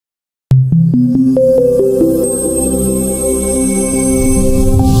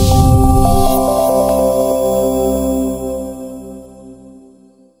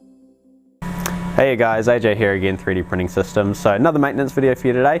Hey guys, AJ here again, 3D Printing Systems. So another maintenance video for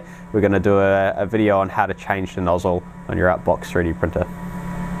you today. We're going to do a video on how to change the nozzle on your Outbox 3D printer.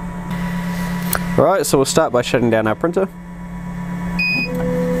 Alright, so we'll start by shutting down our printer.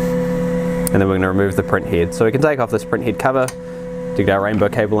 And then we're going to remove the print head. So we can take off this print head cover, dig our rainbow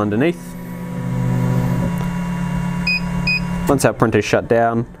cable underneath. Once our printer is shut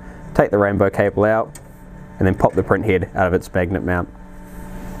down, take the rainbow cable out and then pop the print head out of its magnet mount.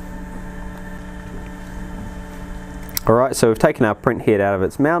 Alright, so we've taken our print head out of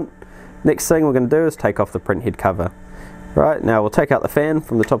its mount. Next thing we're going to do is take off the print head cover. Right, now we'll take out the fan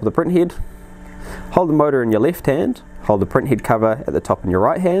from the top of the print head. Hold the motor in your left hand, hold the print head cover at the top in your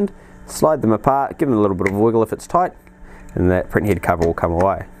right hand, slide them apart, give them a little bit of a wiggle if it's tight, and that print head cover will come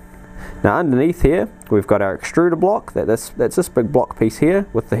away. Now underneath here we've got our extruder block, that's this big block piece here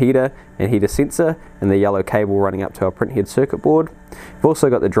with the heater and heater sensor and the yellow cable running up to our print head circuit board. We've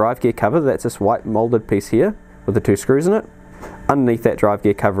also got the drive gear cover, that's this white molded piece here with the two screws in it. Underneath that drive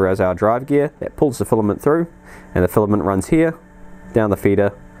gear cover is our drive gear that pulls the filament through, and the filament runs here, down the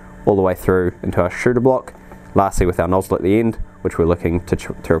feeder, all the way through into our extruder block, lastly with our nozzle at the end, which we're looking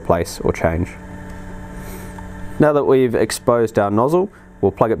to replace or change. Now that we've exposed our nozzle,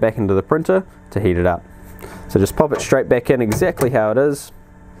 we'll plug it back into the printer to heat it up. So just pop it straight back in exactly how it is,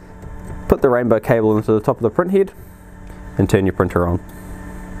 put the rainbow cable into the top of the print head, and turn your printer on.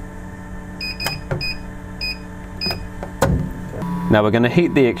 Now we're going to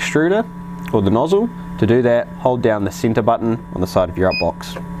heat the extruder, or the nozzle. To do that, hold down the center button on the side of your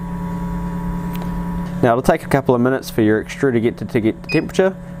Outbox. Now it'll take a couple of minutes for your extruder to get to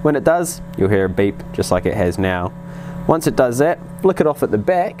temperature. When it does, you'll hear a beep just like it has now. Once it does that, flick it off at the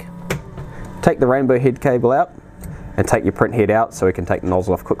back, take the rainbow head cable out, and take your print head out so we can take the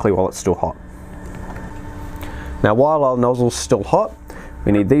nozzle off quickly while it's still hot. Now while our nozzle's still hot,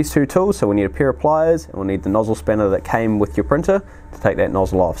 we need these two tools. So we need a pair of pliers and we'll need the nozzle spanner that came with your printer to take that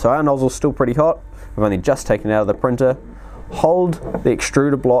nozzle off. So our nozzle's still pretty hot. We've only just taken it out of the printer. Hold the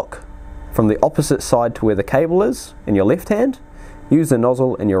extruder block from the opposite side to where the cable is in your left hand. Use the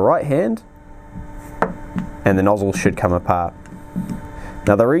nozzle in your right hand and the nozzle should come apart.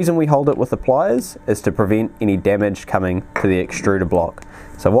 Now the reason we hold it with the pliers is to prevent any damage coming to the extruder block.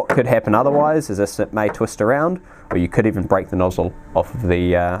 So what could happen otherwise is this, it may twist around, or you could even break the nozzle off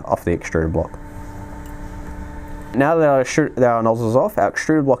the extruder block. Now that our nozzle's off, our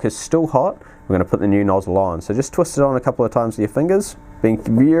extruder block is still hot, we're going to put the new nozzle on. So just twist it on a couple of times with your fingers, being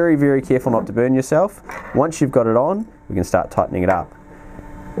very, very careful not to burn yourself. Once you've got it on, we can start tightening it up.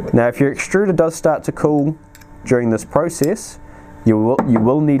 Now if your extruder does start to cool during this process, you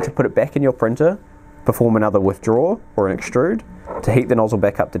will need to put it back in your printer, perform another withdraw or an extrude to heat the nozzle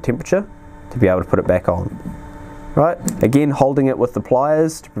back up to temperature to be able to put it back on. Right, again holding it with the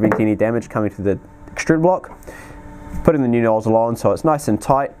pliers to prevent any damage coming to the extrude block, putting the new nozzle on so it's nice and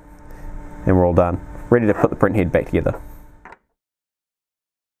tight, and we're all done. Ready to put the print head back together.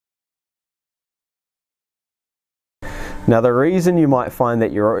 Now the reason you might find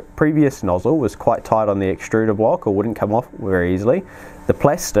that your previous nozzle was quite tight on the extruder block or wouldn't come off very easily, the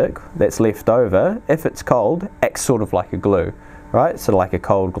plastic that's left over, if it's cold, acts sort of like a glue. Right, so like a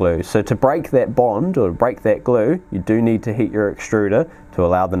cold glue. So to break that bond or break that glue, you do need to heat your extruder to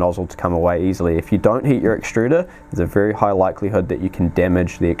allow the nozzle to come away easily. If you don't heat your extruder, there's a very high likelihood that you can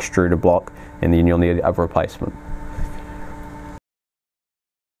damage the extruder block and then you'll need a replacement.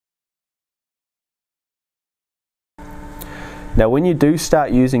 Now when you do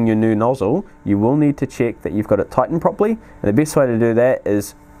start using your new nozzle, you will need to check that you've got it tightened properly, and the best way to do that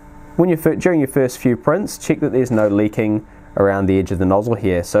is during your first few prints, check that there's no leaking around the edge of the nozzle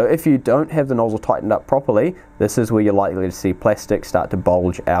here. So if you don't have the nozzle tightened up properly, this is where you're likely to see plastic start to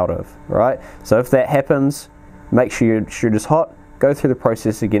bulge out of, right? So if that happens, make sure your extruder's hot, go through the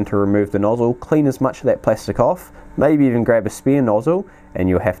process again to remove the nozzle, clean as much of that plastic off, maybe even grab a spare nozzle, and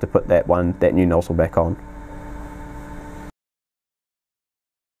you'll have to put that new nozzle back on.